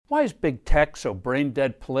Why is big tech so brain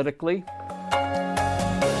dead politically?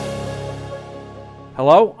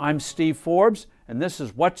 Hello, I'm Steve Forbes, and this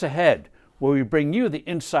is What's Ahead, where we bring you the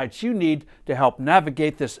insights you need to help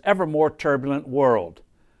navigate this ever more turbulent world.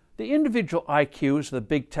 The individual IQs of the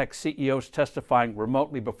big tech CEOs testifying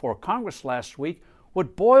remotely before Congress last week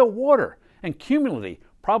would boil water, and cumulatively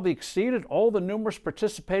probably exceeded all the numerous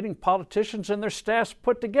participating politicians and their staffs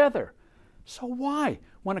put together. So why,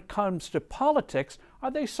 when it comes to politics, are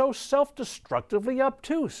they so self-destructively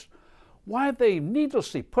obtuse? Why have they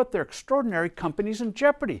needlessly put their extraordinary companies in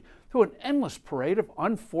jeopardy through an endless parade of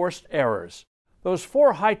unforced errors? Those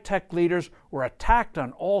four high-tech leaders were attacked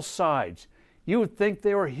on all sides. You would think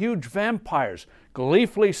they were huge vampires,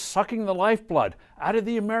 gleefully sucking the lifeblood out of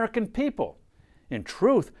the American people. In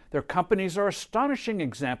truth, their companies are astonishing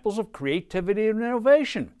examples of creativity and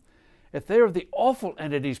innovation. If they were the awful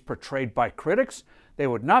entities portrayed by critics, they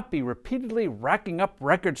would not be repeatedly racking up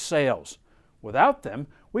record sales. Without them,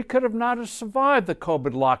 we could have not survived the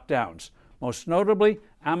COVID lockdowns, most notably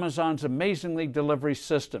Amazon's amazingly delivery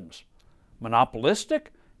systems.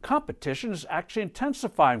 Monopolistic? Competition is actually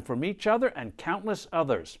intensifying from each other and countless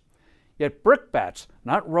others. Yet brickbats,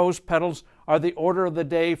 not rose petals, are the order of the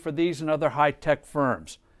day for these and other high-tech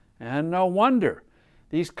firms. And no wonder.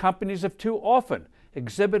 These companies have too often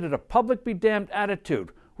exhibited a public-be-damned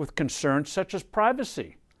attitude with concerns such as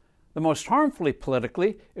privacy. The most harmfully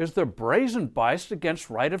politically is their brazen bias against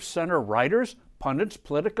right-of-center writers, pundits,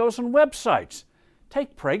 politicos, and websites.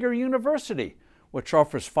 Take Prager University, which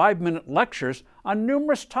offers 5-minute lectures on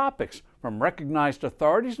numerous topics from recognized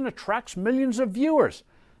authorities and attracts millions of viewers.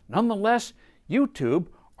 Nonetheless, YouTube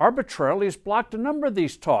arbitrarily has blocked a number of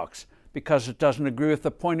these talks because it doesn't agree with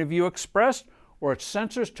the point of view expressed, or its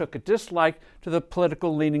censors took a dislike to the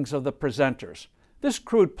political leanings of the presenters. This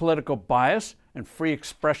crude political bias and free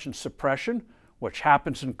expression suppression, which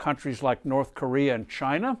happens in countries like North Korea and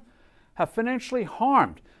China, have financially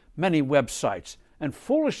harmed many websites and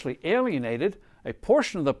foolishly alienated a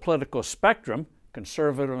portion of the political spectrum,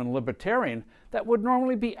 conservative and libertarian, that would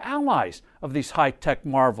normally be allies of these high-tech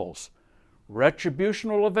marvels.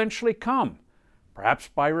 Retribution will eventually come, perhaps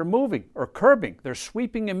by removing or curbing their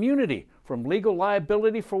sweeping immunity from legal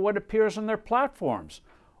liability for what appears on their platforms,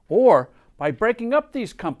 or by breaking up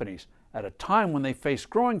these companies at a time when they face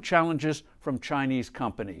growing challenges from Chinese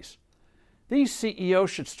companies. These CEOs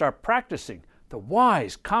should start practicing the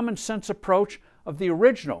wise, common-sense approach of the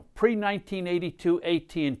original pre-1982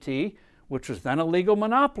 AT&T, which was then a legal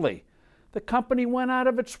monopoly. The company went out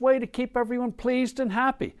of its way to keep everyone pleased and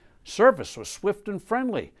happy. Service was swift and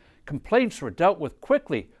friendly. Complaints were dealt with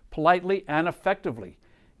quickly, politely, and effectively.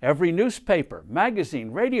 Every newspaper, magazine,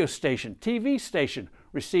 radio station, TV station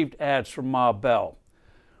received ads from Ma Bell.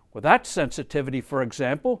 With that sensitivity, for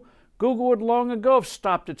example, Google would long ago have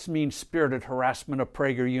stopped its mean-spirited harassment of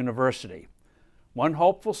Prager University. One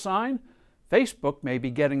hopeful sign? Facebook may be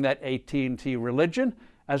getting that AT&T religion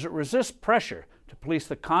as it resists pressure to police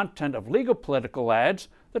the content of legal political ads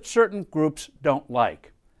that certain groups don't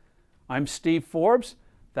like. I'm Steve Forbes.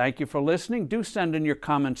 Thank you for listening. Do send in your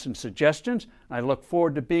comments and suggestions. I look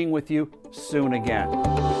forward to being with you soon again.